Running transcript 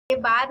ये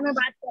बाद में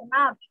बात करना,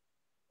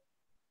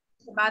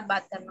 अभी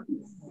बात करना।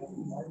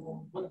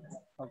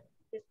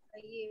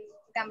 ये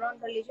कैमरा ऑन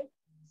कर लीजिए।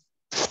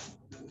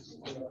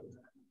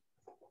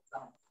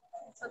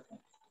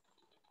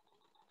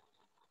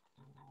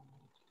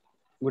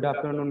 Good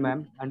afternoon, ma'am,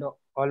 and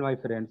all my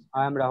friends.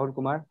 I am Rahul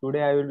Kumar.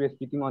 Today I will be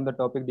speaking on the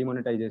topic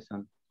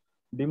demonetization.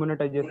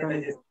 Demonetization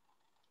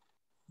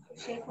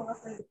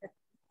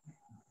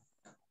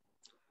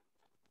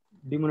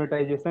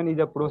is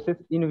a process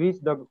in which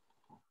the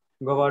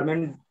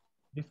government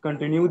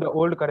discontinues the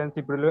old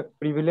currency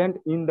prevalent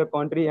in the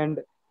country and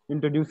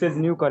introduces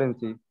new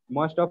currency.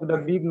 Most of the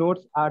big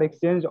notes are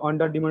exchanged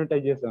under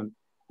demonetization.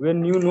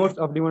 When new notes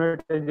of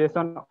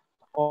demonetization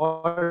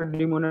or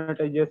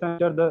demonetization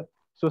enter the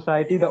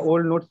society, the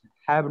old notes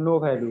have no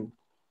value.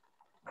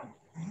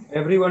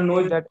 Everyone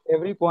knows that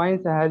every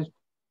coin has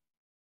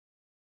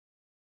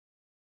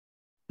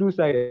two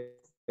sides.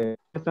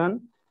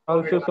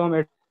 Also some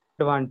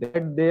advantage.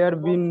 Had there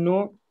been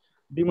no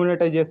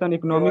demonetization,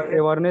 economic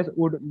awareness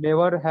would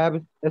never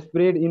have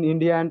spread in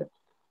India, and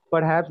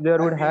perhaps there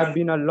would have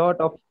been a lot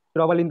of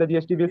trouble in the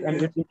GST bills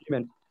and its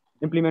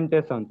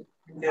implementation.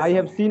 I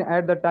have seen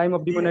at the time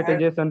of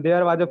demonetization,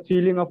 there was a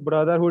feeling of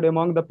brotherhood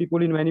among the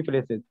people in many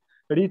places.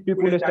 Rich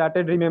people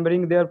started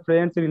remembering their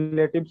friends,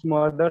 relatives,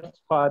 mothers,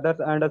 fathers,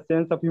 and a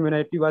sense of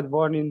humanity was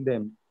born in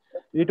them.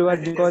 It was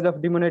because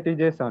of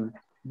demonetization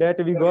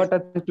that we got a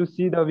chance to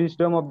see the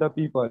wisdom of the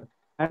people.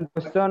 And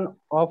the question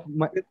of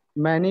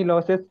many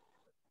losses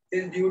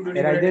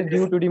arises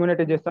due to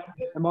demonetization.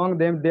 Among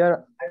them,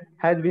 there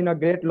has been a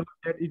great loss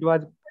that it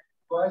was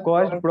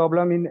caused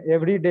problem in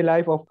everyday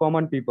life of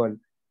common people.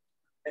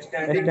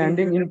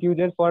 Standing in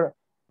queues for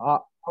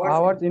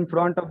hours in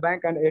front of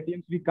bank and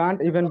ATMs, we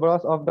can't even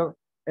brush off the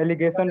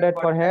allegation that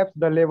perhaps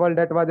the level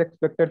that was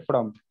expected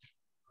from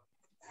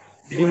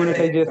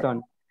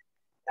demonetization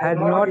has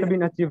not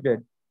been achieved yet.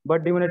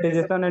 But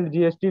demonetization and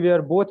GST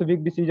were both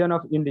big decisions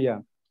of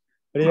India.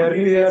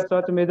 Rarely were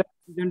such major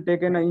decisions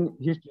taken in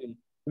history.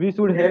 We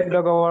should help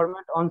the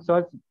government on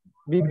such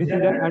big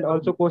decisions and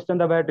also question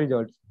the bad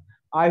results.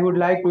 I would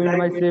like to end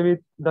my say with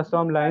the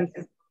some lines.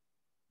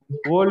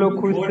 वो लोग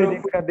खुश थे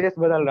जिनका देश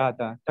बदल रहा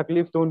था,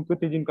 तकलीफ तो उनको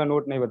थी जिनका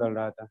नोट नहीं बदल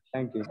रहा था।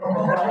 Thank you.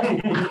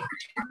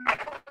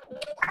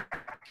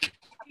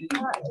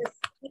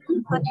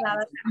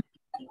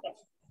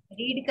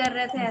 रीड कर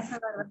रहे थे, ऐसा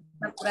कर रहे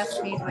थे पूरा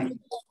स्टेटमेंट।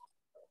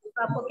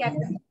 तो आपको क्या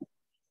करनी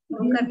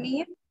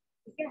है,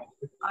 ठीक है,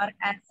 और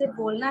ऐसे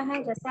बोलना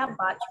है जैसे आप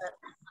बात कर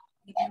रहे हैं।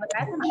 मैंने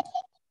बताया था ना,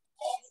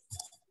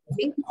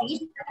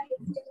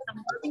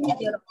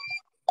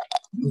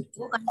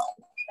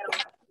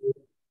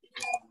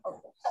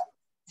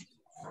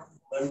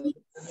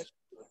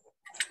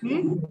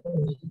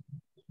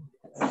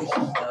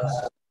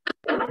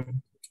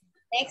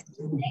 next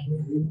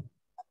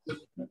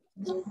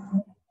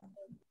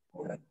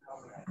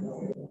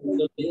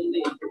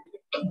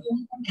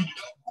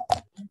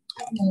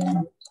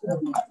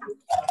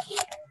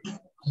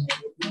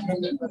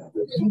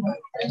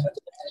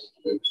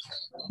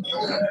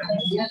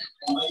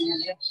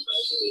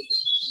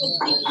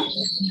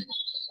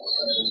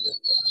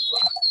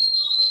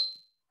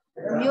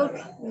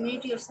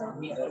mute yourself.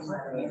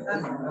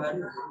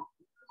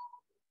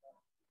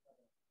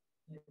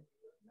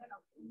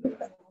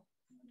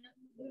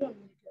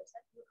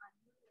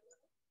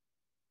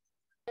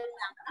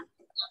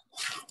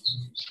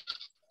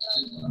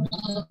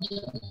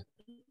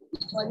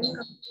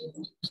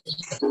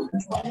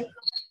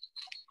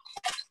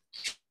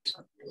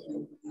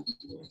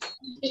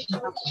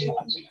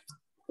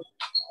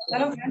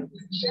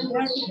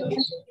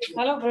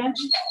 Hello friends,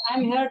 I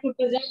am here to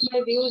present my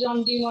views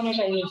on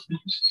demonetization.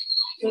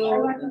 So,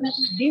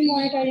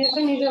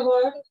 demonetization is a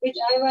word which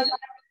I was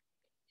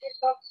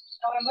of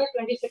November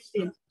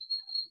 2016.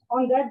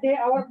 On that day,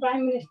 our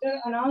Prime Minister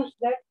announced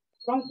that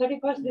from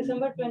 31st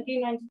December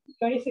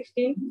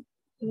 2016,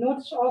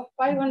 notes of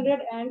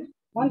 500 and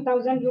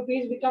 1000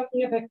 rupees become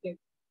ineffective.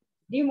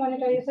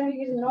 Demonetization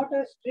is not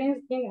a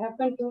strange thing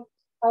happened to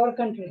our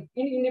country.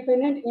 In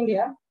independent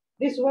India,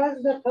 this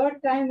was the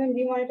third time when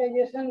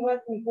demonetization was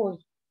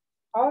imposed.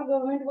 Our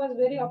government was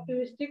very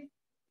optimistic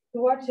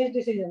towards his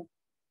decision.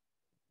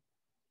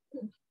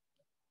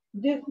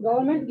 This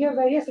government gave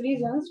various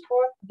reasons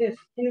for this,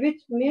 in which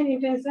main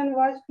intention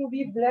was to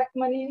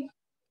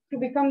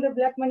become the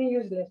black money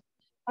useless.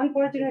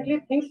 Unfortunately,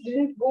 things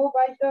didn't go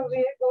by the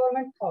way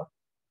government thought.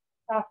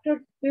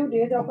 After few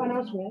days of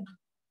announcement,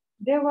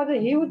 there was a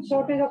huge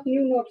shortage of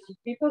new notes.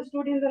 People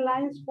stood in the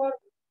lines for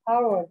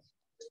hours,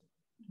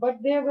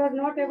 but they were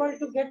not able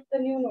to get the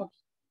new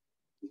notes.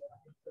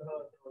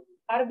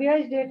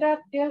 RBI's data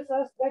tells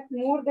us that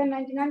more than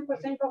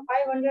 99% of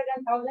 500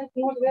 and 1000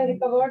 notes were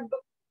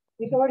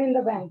recovered in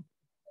the bank.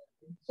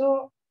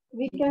 So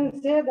we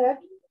can say that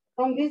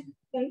from this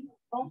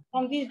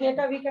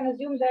data, we can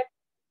assume that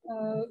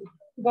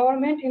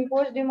government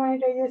imposed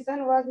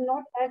demonetization was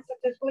not as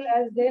successful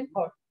as they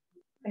thought.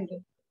 Thank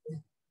you.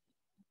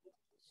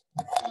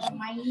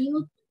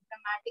 Minute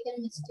grammatical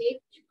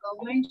mistake,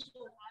 government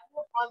should have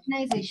an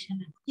organization.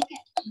 ठीक है,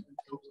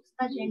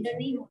 का gender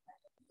नहीं होता है,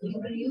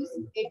 you will use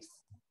it's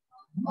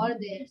और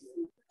theirs,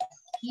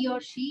 ही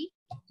और she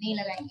नहीं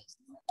लगाएंगे,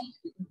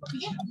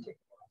 ठीक है।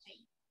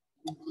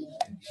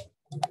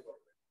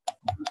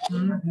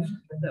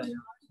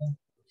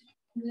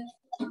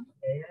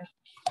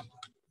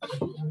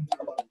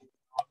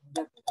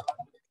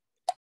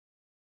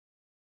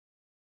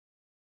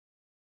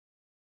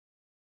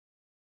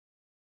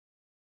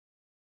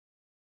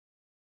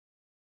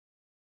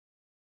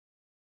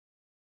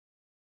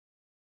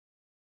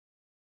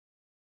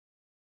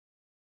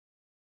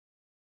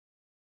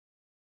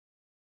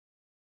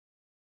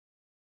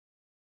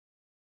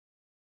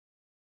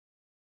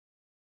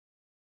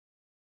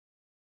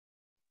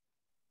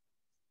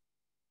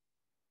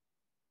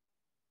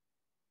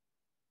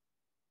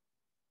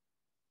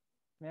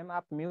 मैम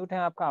आप म्यूट हैं,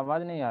 आपका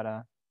आवाज नहीं आ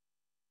रहा।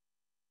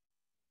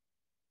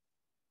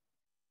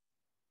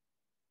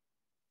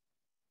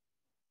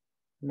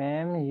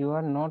 Ma'am you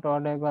are not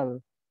Audible.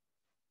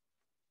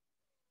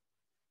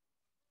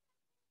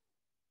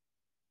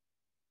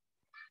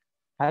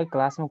 Hi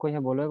class में कोई है,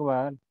 बोलो एक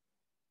बार।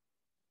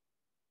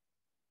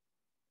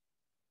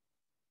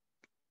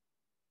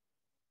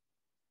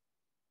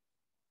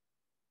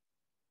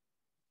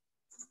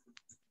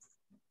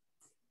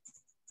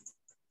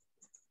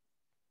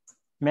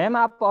 मैम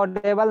आप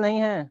ऑडिबल नहीं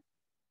हैं।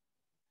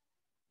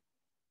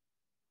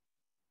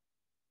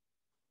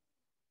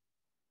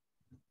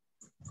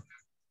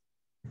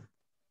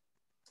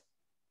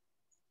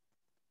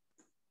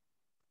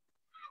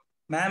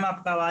 मैम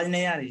आपका आवाज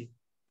नहीं आ रही।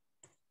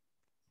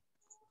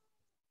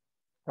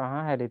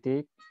 कहाँ है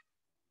ऋतिक?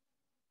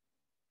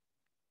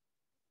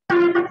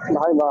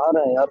 भाई बाहर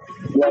है यार,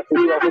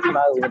 किसी ऑफिस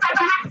में आए हुए थे,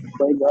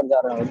 वही घर जा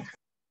रहे हैं।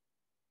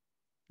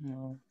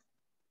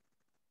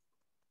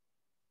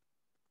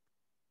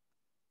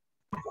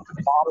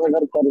 काम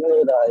इधर कर ही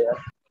नहीं रहा है यार।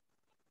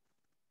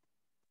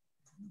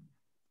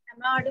 Am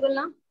I audible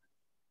now?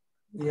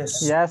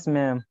 Yes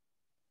ma'am.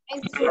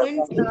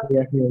 Students,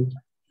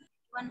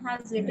 one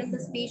has written the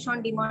speech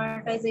on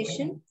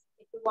demonetization.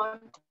 If you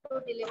want to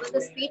deliver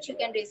the speech, you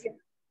can raise it.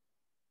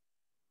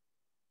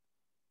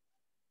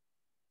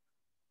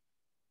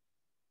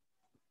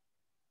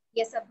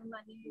 Yes,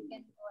 Abhimani, you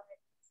can go ahead.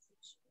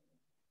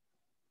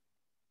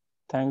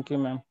 Thank you,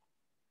 ma'am.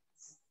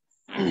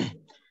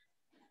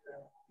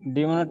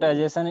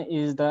 Demonetization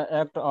is the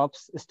act of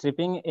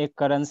stripping a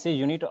currency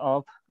unit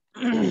of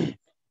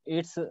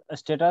its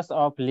status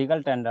of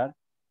legal tender.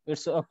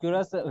 It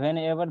occurs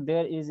whenever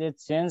there is a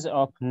change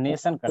of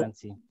nation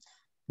currency.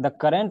 The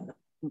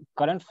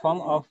current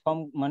form of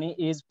money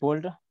is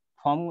pulled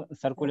from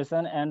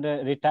circulation and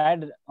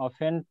retired,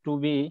 often to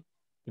be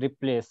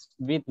replaced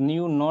with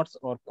new notes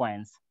or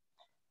coins.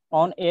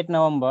 On 8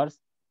 November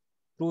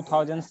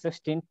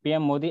 2016,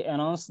 PM Modi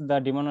announced the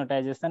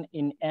demonetization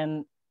in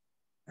an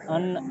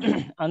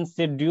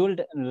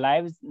unscheduled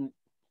live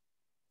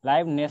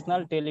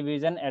national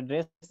television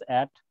address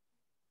at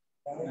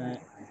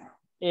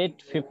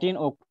 8:15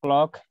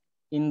 o'clock.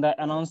 In the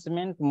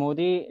announcement,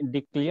 Modi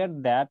declared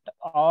that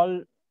all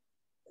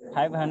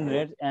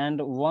 500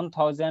 and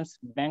 1000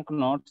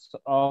 banknotes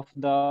of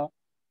the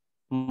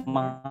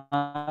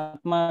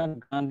Mahatma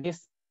Gandhi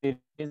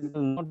series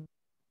will not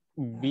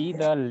be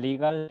the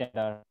legal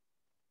tender.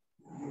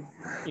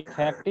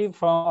 Effective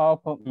from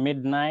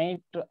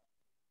midnight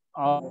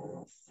of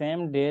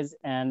same days,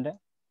 and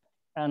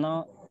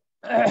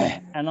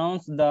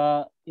announce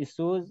the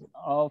issues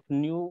of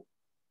new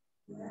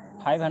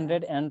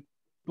 500 and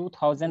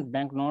 2000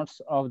 banknotes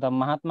of the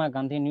Mahatma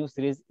Gandhi new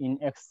series in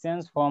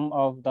exchange form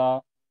of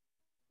the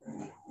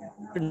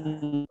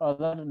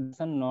other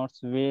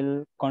notes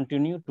will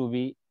continue to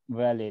be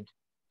valid.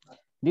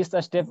 This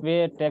step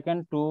was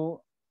taken to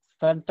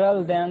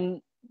settle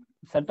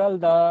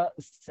the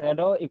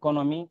shadow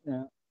economy,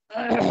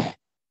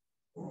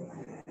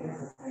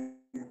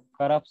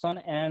 corruption,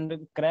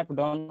 and crack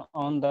down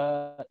on the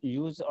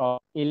use of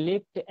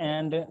elite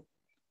and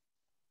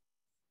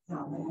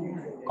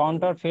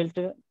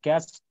counterfeit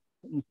cash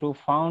to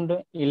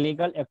fund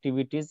illegal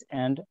activities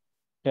and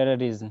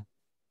terrorism.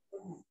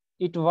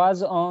 It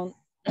was not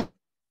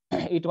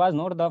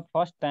the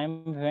first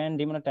time when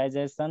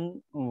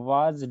demonetization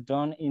was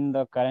done in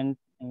the current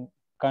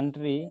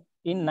country.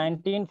 In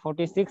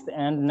 1946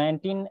 and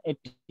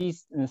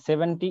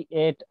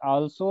 1978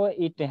 also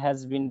it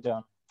has been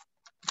done.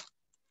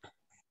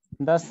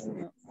 Thus,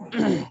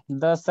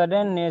 the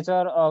sudden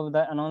nature of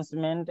the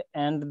announcement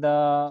and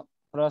the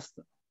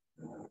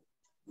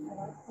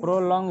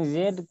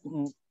prolonged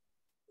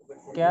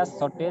cash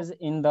shortage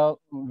in the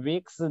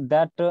weeks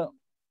that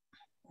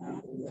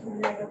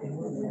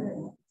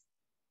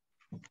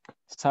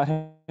sorry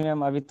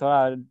ma'am, अभी थोड़ा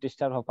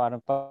disturb हो पा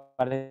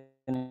रहे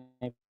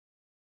हैं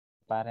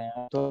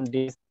तो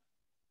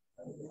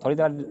थोड़ी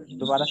देर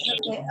दोबारा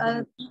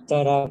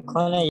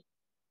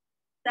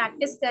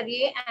practice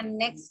करिए एंड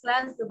नेक्स्ट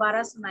क्लास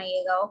दोबारा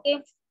सुनाइएगा. Okay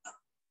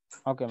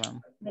okay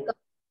ma'am.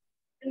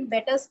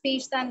 Better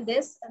speech than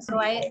this, so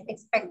I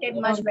expected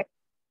much better.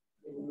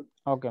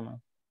 Okay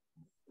ma'am.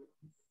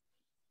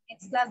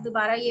 Next class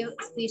दोबारा ये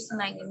स्पीच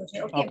सुनाएंगे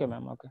मुझे। ओके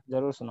मैम, ओके,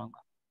 जरूर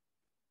सुनाऊंगा।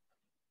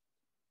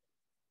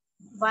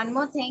 वन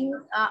मोर थिंग,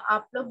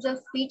 आप लोग जब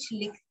स्पीच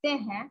लिखते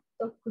हैं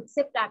तो खुद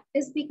से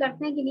प्रैक्टिस भी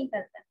करते हैं कि नहीं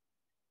करते हैं?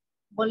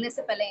 बोलने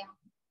से पहले यहाँ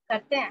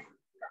करते हैं,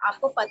 तो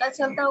आपको पता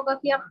चलता होगा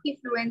कि आपकी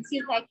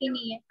फ्लुएंसी है कि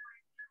नहीं है।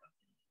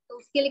 तो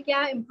उसके लिए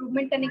क्या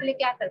इम्प्रूवमेंट करने के लिए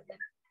क्या करते हैं?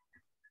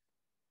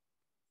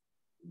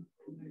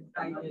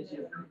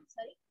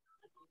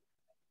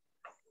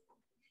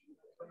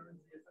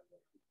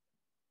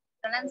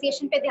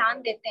 प्रोनाउंसिएशन पे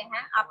ध्यान देते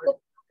हैं, आपको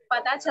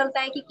पता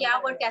चलता है कि क्या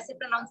वर्ड कैसे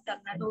प्रोनाउंस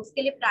करना है, तो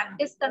उसके लिए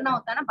प्रैक्टिस करना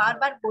होता है ना, बार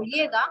बार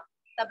बोलिएगा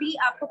तभी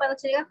आपको पता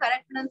चलेगा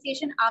करेक्ट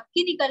प्रोनाउंसिएशन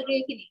आपकी निकल रही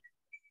है कि नहीं,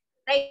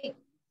 राइट।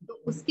 तो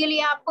उसके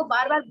लिए आपको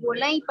बार बार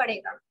बोलना ही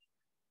पड़ेगा।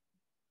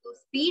 तो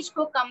स्पीच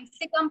को कम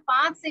से कम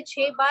 5 से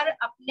 6 बार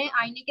अपने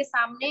आईने के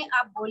सामने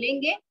आप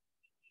बोलेंगे,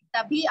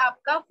 तभी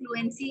आपका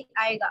फ्लुएंसी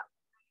आएगा,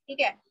 ठीक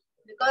है।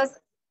 बिकॉज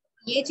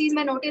ये चीज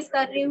मैं नोटिस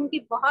कर रही हूँ कि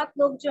बहुत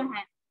लोग जो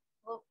हैं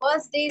वो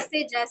फर्स्ट डे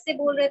से जैसे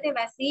बोल रहे थे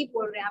वैसे ही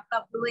बोल रहे हैं, आपका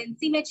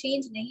फ्लुएंसी में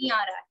चेंज नहीं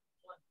आ रहा है।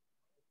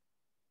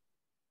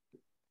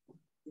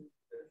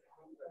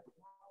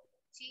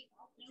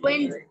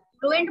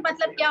 फ्लुएंट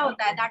मतलब क्या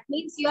होता है? That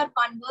means you are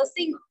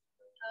conversing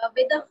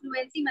with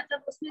fluency,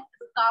 मतलब उसमें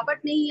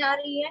रुकावट नहीं आ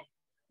रही है।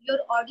 Your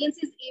audience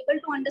is able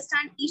to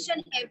understand each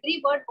and every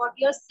word what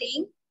you are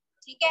saying,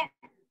 ठीक है।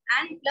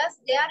 And plus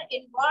they are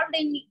involved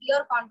in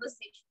your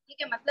conversation, ठीक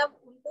है, मतलब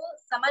उनको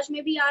समझ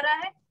में भी आ रहा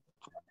है,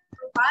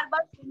 तो बार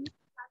बार सुनना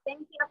चाहते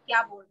हैं कि आप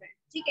क्या बोल रहे हैं,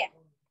 ठीक है।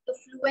 तो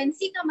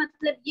फ्लुएंसी का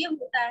मतलब ये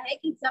होता है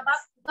कि जब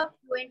आप पूरा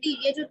फ्लुएंटली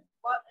ये जो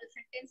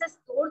सेंटेंसेस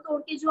तोड़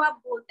तोड़ के जो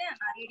आप बोलते हैं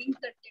ना रीडिंग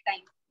करते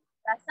टाइम,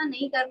 ऐसा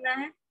नहीं करना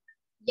है।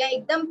 या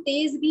एकदम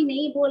तेज भी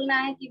नहीं बोलना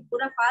है कि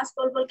पूरा फास्ट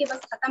बोल बोल के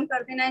बस खत्म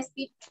कर देना है,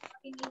 स्पीड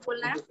नहीं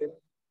बोलना है। तो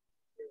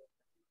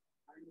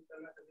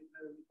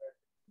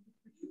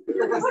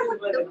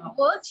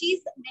वो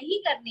चीज नहीं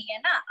करनी है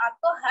ना,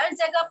 आपको हर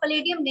जगह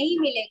प्लेडियम नहीं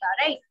मिलेगा,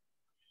 राइट।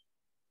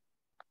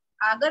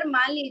 अगर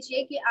मान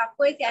लीजिए कि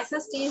आपको एक ऐसा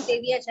स्टेज दे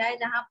दिया जाए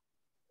जहाँ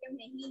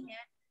नहीं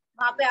है,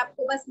 वहां पे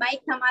आपको बस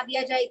माइक थमा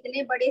दिया जाए,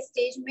 इतने बड़े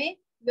स्टेज में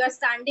you are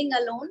standing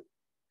alone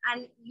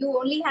and you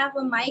only have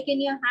a mic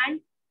in your hand,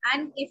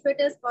 and if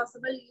it is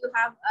possible you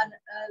have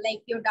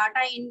like your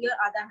data in your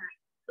other hand,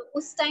 तो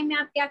उस टाइम में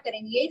आप क्या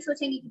करेंगे? यही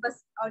सोचेंगे कि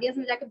बस ऑडियंस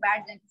में जाके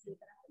बैठ जाए किसी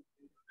तरह।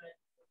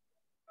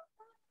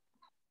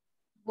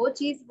 वो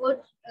चीज वो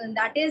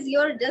that is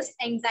your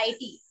just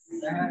anxiety.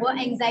 वो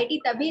एंजाइटी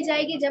तभी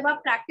जाएगी जब आप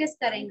प्रैक्टिस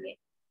करेंगे।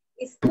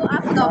 इसको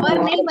आप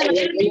कवर नहीं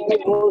बनाएंगे।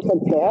 बोल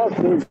सकते हैं।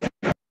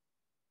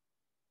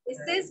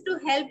 This is to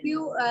help you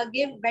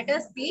give better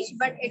speech,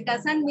 but it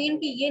doesn't mean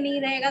कि ये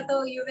नहीं रहेगा तो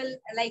you will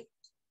like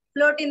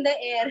float in the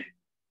air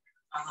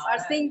or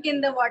sink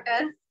in the water,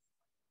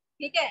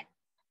 ठीक है।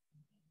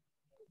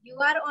 You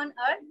are on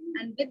earth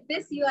and with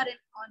this you are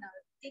on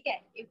earth, ठीक है।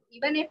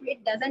 Even if it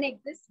doesn't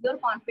exist, your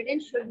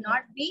confidence should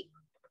not be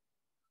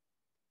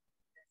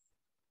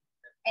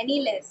any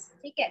less,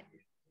 ठीक है।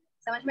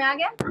 समझ में आ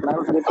गया?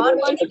 और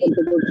कौन सी?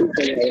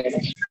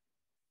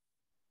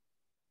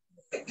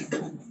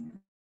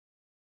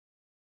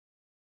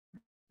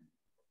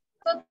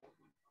 तो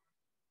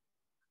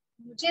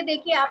मुझे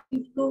देखिए आप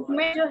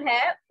इम्प्रूवमेंट जो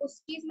है उस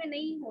चीज में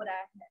नहीं हो रहा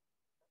है,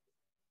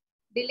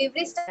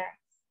 डिलीवरी स्टाइल।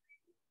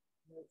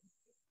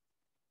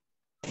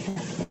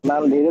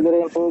 मैम धीरे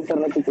धीरे इम्प्रूव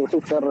करने की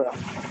कोशिश कर रहे हैं।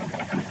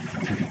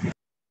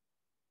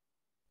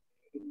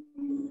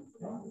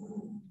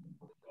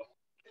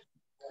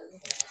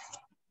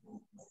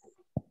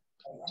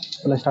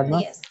 Start now.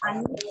 Yes.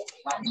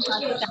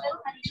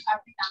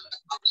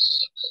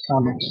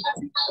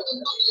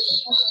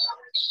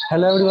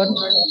 Hello everyone.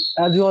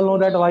 As you all know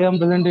that I am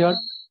present here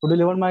to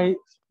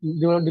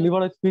deliver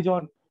a speech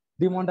on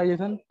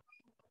demonetization.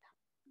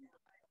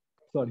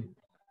 Sorry.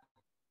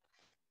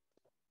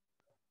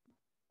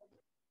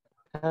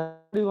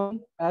 Everyone,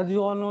 as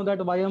you all know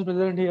that I am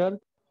present here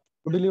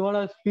to deliver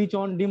a speech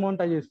on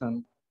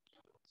demonetization.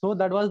 So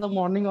that was the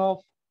morning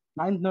of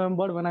 9th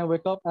November when I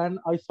wake up and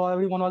I saw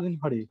everyone was in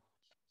hurry.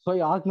 So I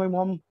asked my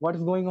mom, what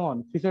is going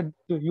on? She said,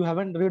 you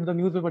haven't read the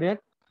newspaper yet?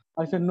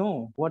 I said,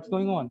 no, what's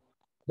going on?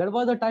 That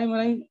was the time when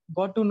I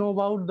got to know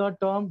about the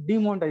term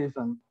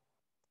demonetization.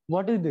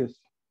 What is this?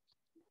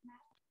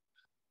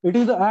 It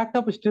is the act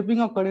of stripping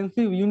a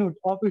currency unit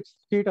of its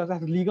status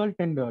as legal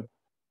tender.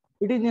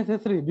 It is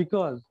necessary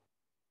because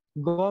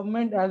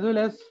government as well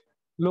as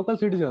local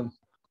citizens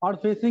are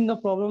facing the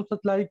problems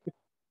such like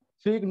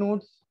fake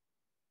notes,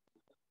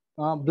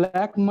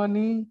 black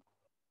money,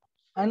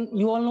 and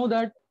you all know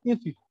that if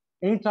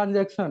any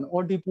transaction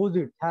or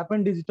deposit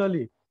happen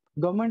digitally,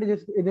 government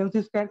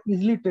agencies can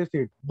easily trace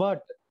it.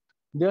 But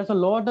there's a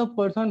lot of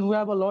person who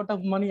have a lot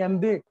of money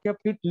and they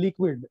kept it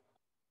liquid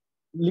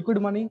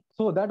money.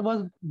 So that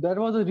was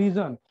the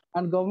reason,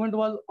 and government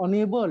was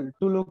unable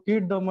to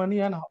locate the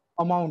money and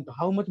amount,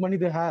 how much money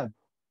they have.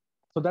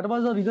 So that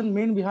was the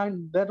main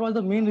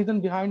reason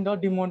behind the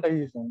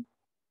demonetization.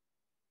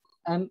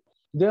 And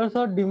there's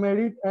a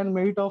demerit and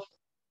merit of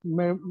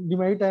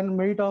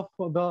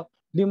the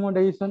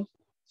demonetization,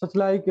 such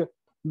like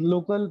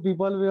local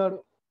people were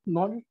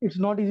it's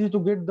not easy to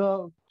get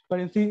the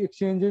currency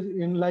exchanges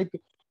in, like,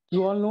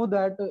 you all know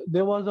that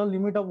there was a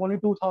limit of only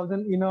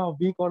 2000 in a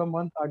week or a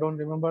month, I don't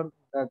remember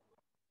that.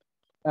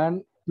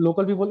 And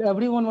local people,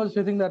 everyone was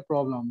facing that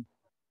problem,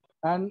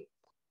 and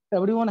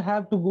everyone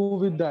have to go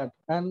with that.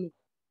 And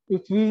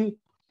if we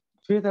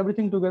face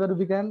everything together,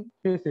 we can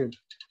face it.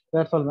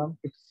 That's all, ma'am.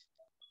 It's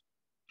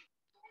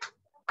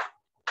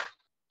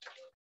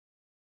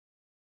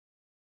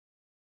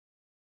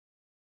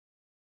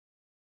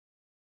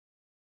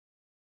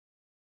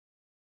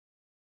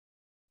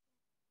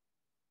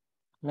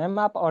ma'am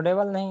आप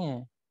audible नहीं है।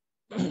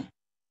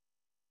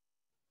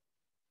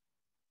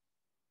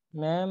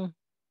 Ma'am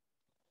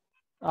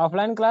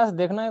offline class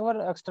देखना एक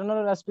बार,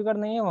 external speaker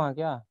नहीं है वहाँ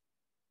क्या?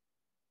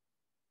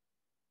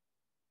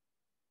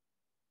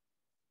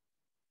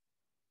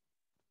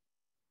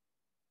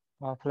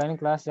 Offline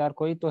class यार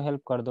कोई तो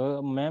हेल्प कर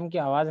दो। मैम की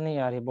आवाज नहीं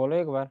आ रही, बोलो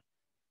एक बार।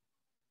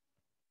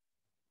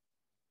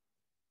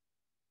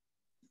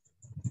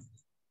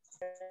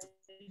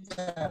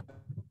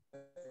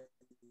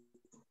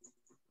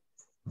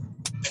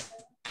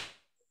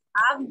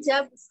 आप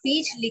जब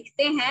स्पीच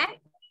लिखते हैं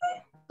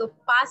तो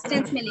पास्ट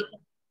टेंस में लिखें।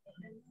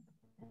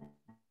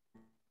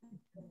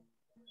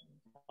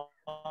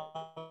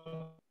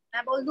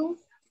 मैं बोल दूं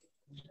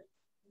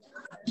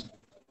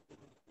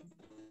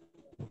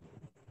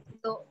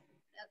तो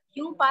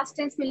क्यों पास्ट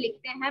टेंस में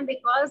लिखते हैं?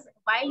 Because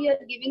while you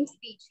are giving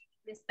speech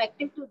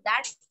respective to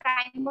that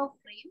time of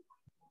frame,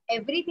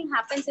 everything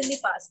happens in the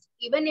past.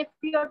 Even if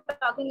you are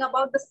talking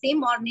about the same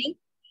morning,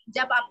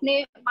 जब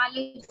आपने मान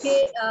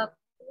लीजिए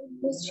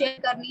न्यूज शेयर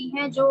करनी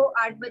है जो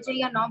 8 बजे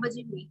या 9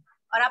 बजे हुई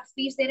और आप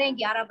स्पीच दे रहे हैं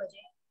 11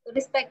 बजे, तो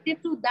respective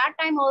to that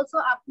time also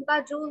आपका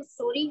जो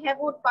स्टोरी है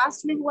वो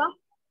पास्ट में हुआ,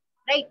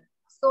 right?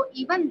 So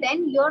even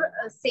then you're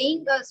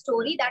saying a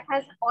story that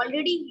has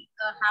already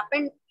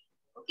happened,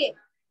 okay,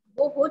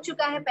 वो हो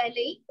चुका है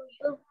पहले ही, तो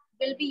you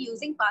will be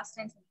using past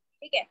tense,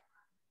 ठीक है?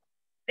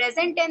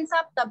 प्रेजेंट टेंस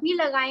आप तभी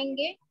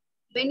लगाएंगे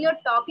when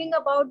you're talking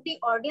about the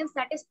audience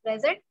that is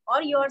present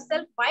or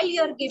yourself while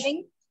you're giving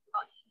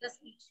the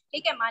speech,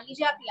 ठीक है? मान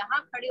लीजिए आप यहाँ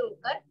खड़े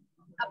होकर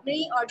अपने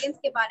ऑडियंस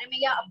के बारे में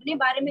या अपने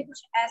बारे में कुछ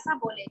ऐसा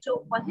बोले जो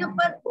वहीं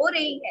पर हो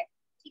रही है,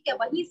 ठीक है?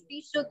 वही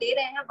स्पीच जो दे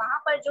रहे हैं वहां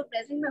पर जो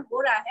प्रेजेंट में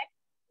हो रहा है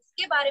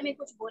उसके बारे में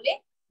कुछ बोले,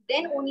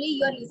 then only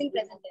you are using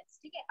present tense,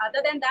 ठीक है?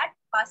 other than that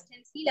past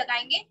tense ही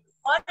लगाएंगे,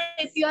 और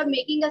if you are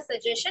making a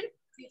suggestion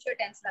future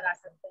tense लगा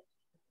सकते हैं,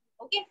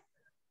 okay?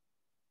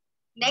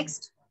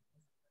 Next.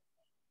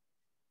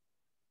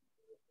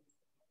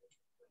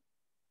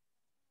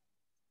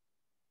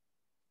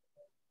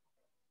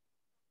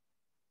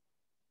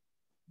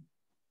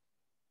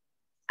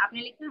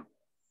 आपने लिखा?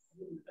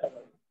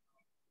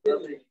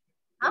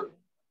 हाँ,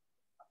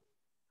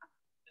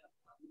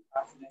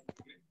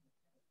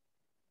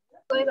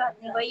 कोई बात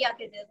नहीं, वही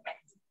आके दे दो।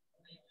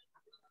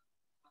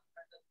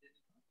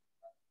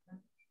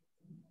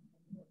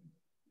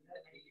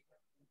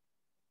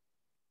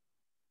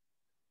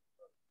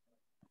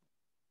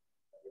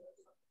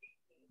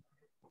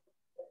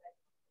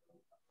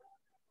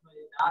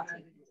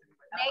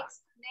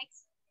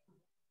 नेक्स्ट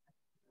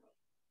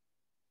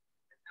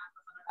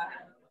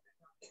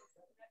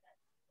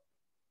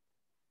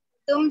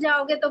तुम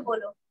जाओगे तो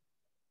बोलो।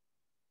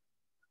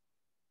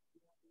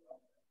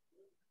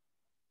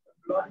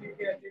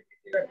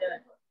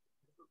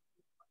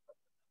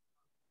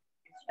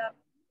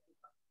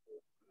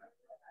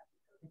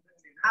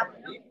 आप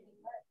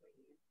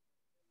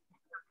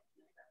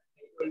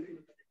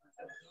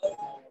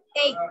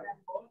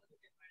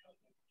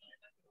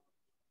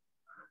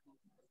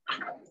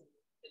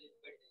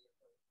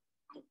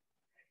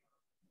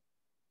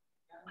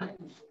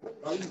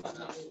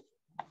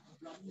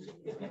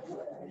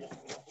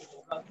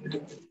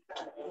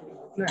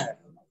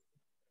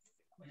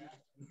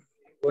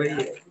वही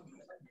है।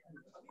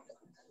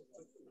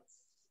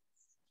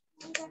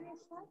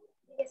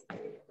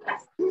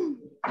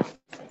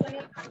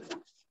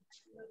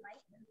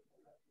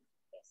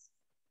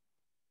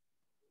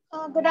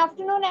 Good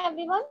afternoon,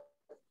 everyone.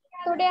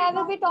 Today I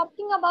will be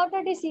talking about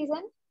a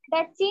decision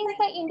that changed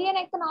the Indian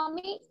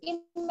economy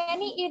in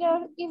many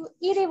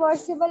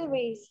irreversible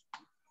ways.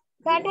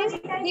 That is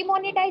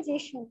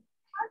demonetization.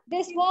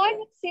 This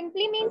word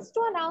simply means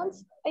to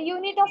announce a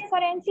unit of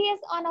currency as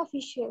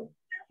unofficial.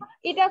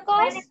 It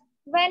occurs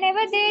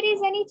whenever there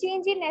is any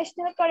change in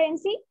national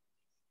currency.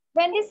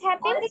 When this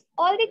happens,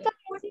 all the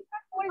currencies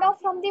are pulled off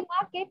from the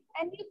market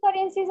and new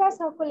currencies are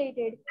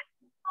circulated.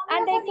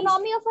 And the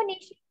economy of a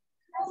nation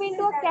moves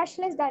into a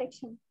cashless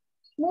direction.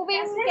 Moving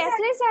in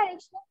cashless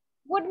direction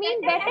would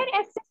mean better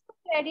access to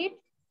credit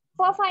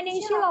for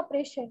financial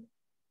operation.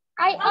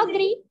 I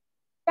agree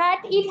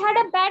that it had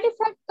a bad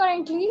effect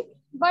currently,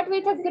 but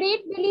with a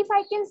great belief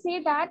I can say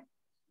that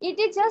it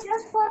is just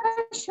for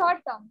a short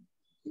term.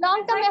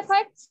 Long-term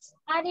effects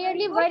are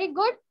really very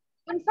good.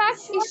 In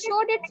fact, it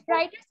showed its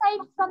brighter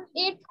side from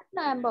 8th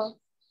November.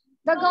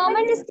 The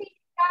government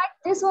stated that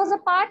this was a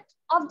part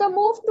of the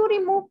move to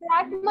remove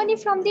black money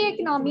from the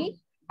economy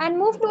and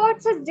move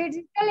towards a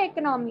digital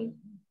economy.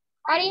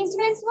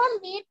 Arrangements were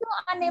made to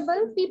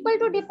enable people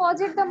to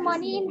deposit the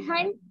money in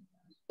hand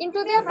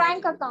into their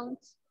bank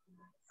accounts.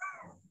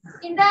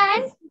 In the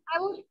end,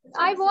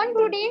 I want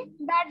today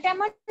that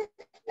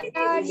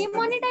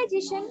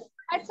demonetization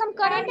had some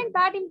current and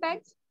bad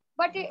impacts,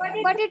 but it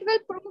will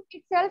prove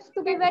itself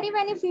to be very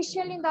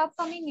beneficial in the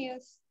upcoming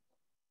years.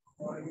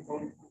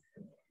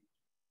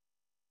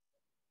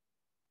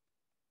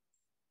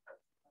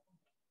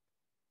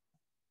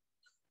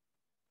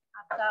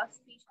 आपका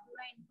speech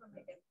पूरा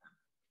informative था,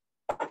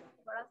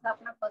 थोड़ा सा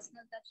अपना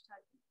personal touch था,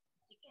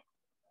 ठीक है.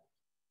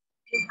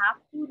 You have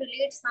to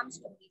relate some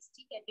stories,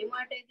 ठीक है.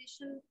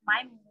 Demonetization, my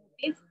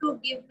motive to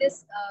give this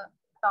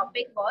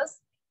topic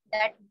was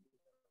that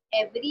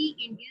every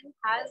Indian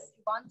has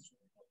gone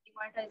through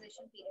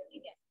demonetization period,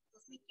 ठीक है.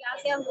 उसमें क्या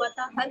क्या हुआ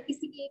था, हर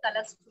किसी की एक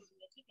अलग स्टोरी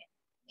है, ठीक है.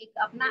 एक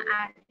अपना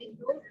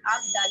एटीट्यूड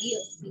आप डालिए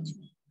उस स्पीच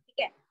में, ठीक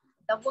है,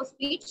 तब वो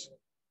स्पीच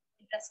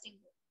इंटरेस्टिंग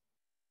हो.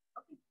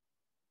 Okay,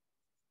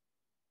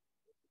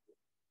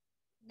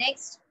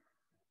 next.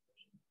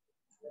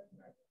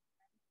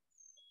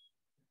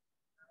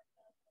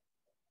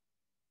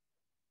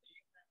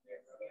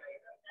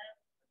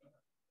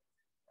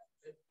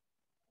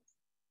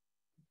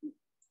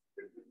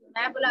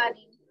 मैं बुला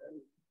रही हूँ.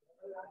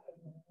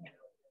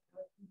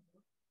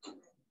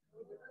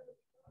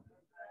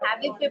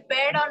 Have you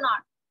prepared or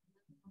not?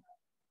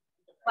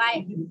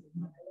 Why?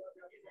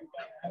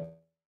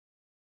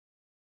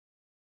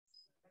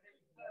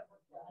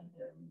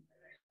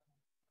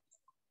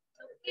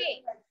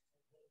 Okay.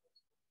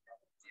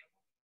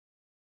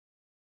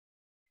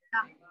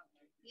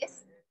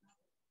 Yes.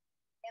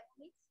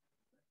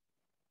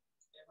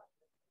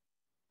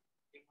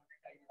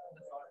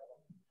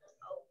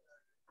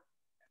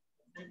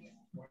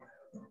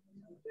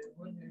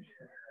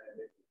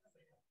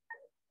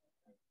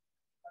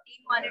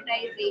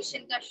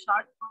 Demonetization का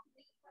short form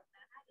नहीं पता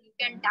है. You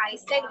can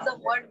dissect the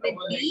word with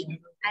D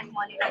and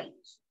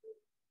monetization.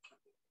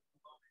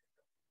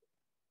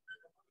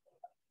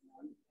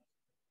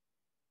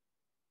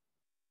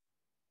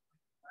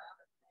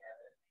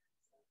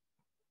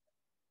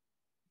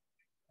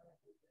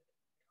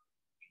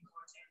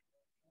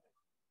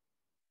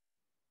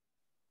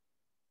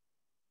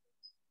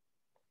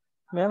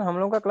 Ma'am हम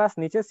लोग का क्लास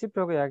नीचे शिफ्ट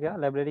हो गया क्या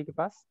लाइब्रेरी के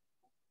पास?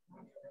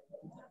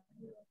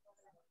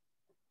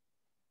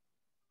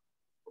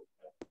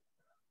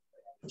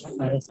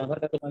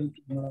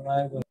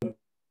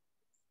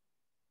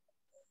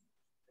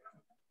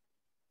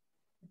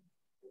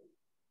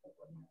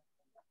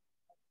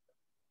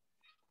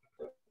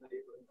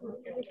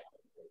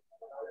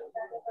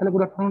 Hello,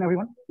 good afternoon,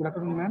 everyone. Good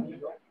afternoon, ma'am.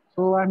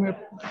 So I'm here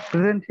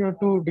present here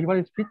to deliver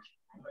a speech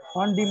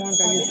on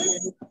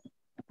demonetization.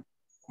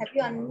 Have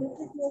you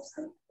unmuted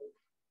yourself?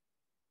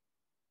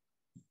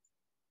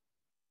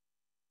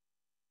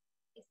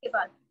 इसके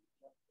बाद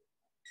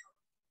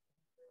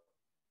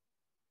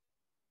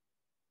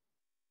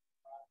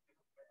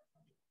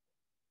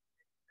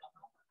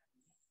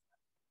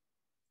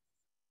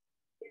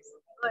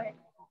go ahead.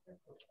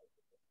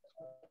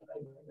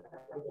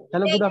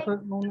 Hello, good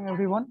afternoon,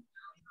 everyone.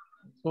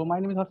 So my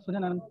name is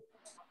Harsujan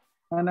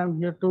and I'm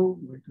here to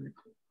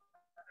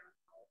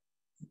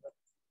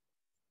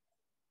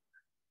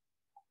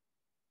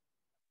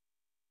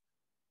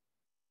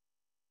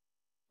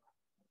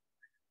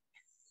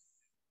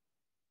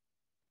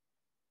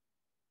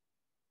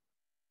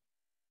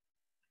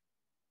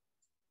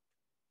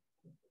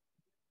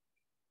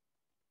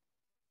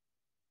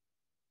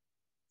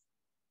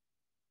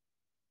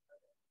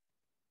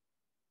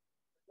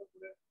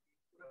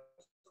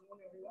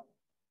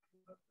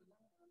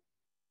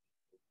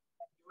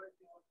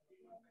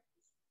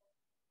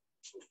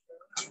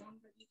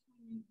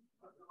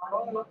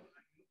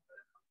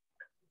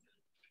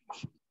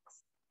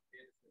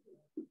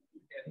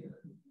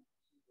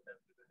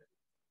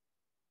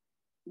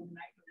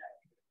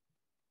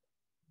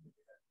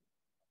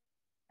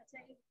अच्छा,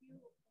 if you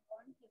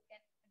want you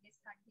can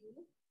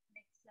discontinue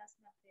next class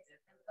में अपने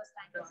because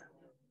time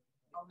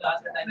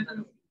is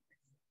up.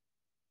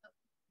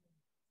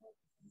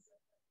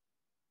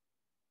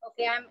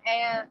 Okay, I'm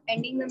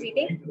ending the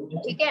meeting,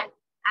 ठीक है.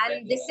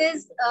 And this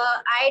is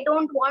I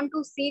don't want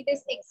to see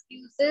this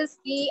excuses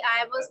कि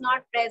I was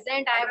not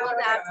present, I was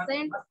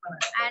absent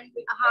and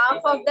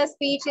half of the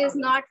speech is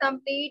not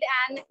complete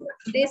and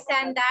this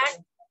and that,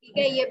 ठीक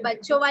है. ये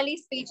बच्चों वाली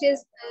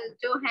speeches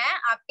जो हैं,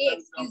 आपकी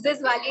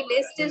excuses वाली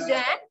list जो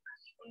है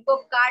उनको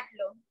काट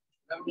लो,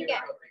 ठीक है.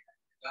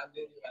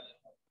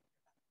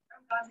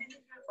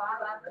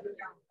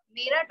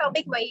 मेरा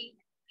टॉपिक वही.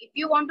 If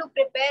you want to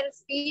prepare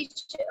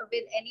speech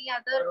with any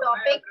other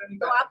topic,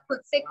 तो आप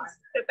खुद से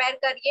prepare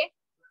करिए.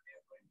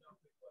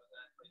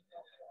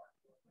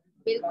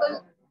 बिल्कुल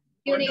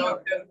क्यों नहीं.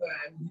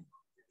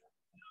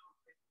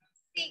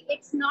 See,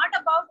 it's not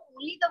about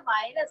only the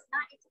virus ना,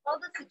 it's about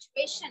the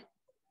situation,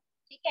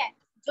 ठीक है.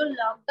 जो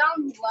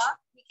लॉकडाउन हुआ,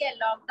 ठीक है,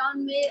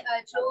 लॉकडाउन में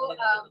जो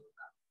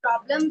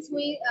प्रॉब्लम्स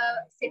हुई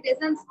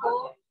सिटीजन्स को,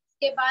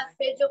 के बाद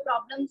फिर जो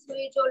प्रॉब्लम्स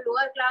हुई जो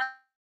लोअर क्लास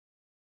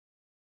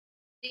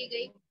दी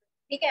गई,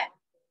 ठीक है,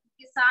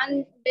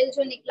 किसान बिल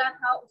जो निकला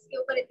था उसके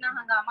ऊपर इतना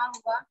हंगामा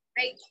हुआ,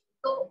 राइट।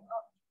 तो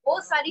वो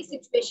सारी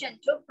सिचुएशन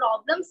जो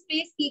प्रॉब्लम्स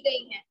फेस की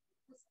गई हैं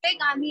उस पे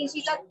गांधी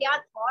जी का क्या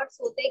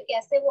थॉट्स होते,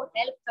 कैसे वो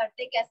हेल्प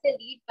करते, कैसे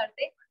लीड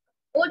करते,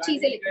 वो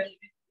चीजें लिखनी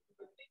है।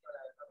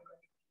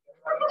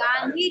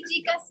 गांधी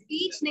जी का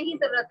स्पीच नहीं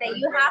जरूरत है,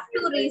 यू हैव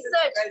टू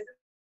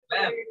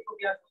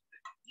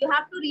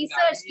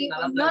रिसर्च कि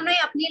उन्होंने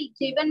अपने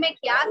जीवन में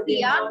क्या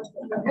किया,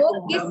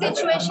 वो किस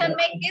सिचुएशन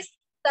में किस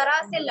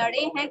तरह से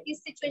लड़े हैं,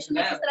 किस सिचुएशन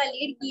में किस तरह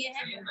लीड किए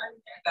हैं।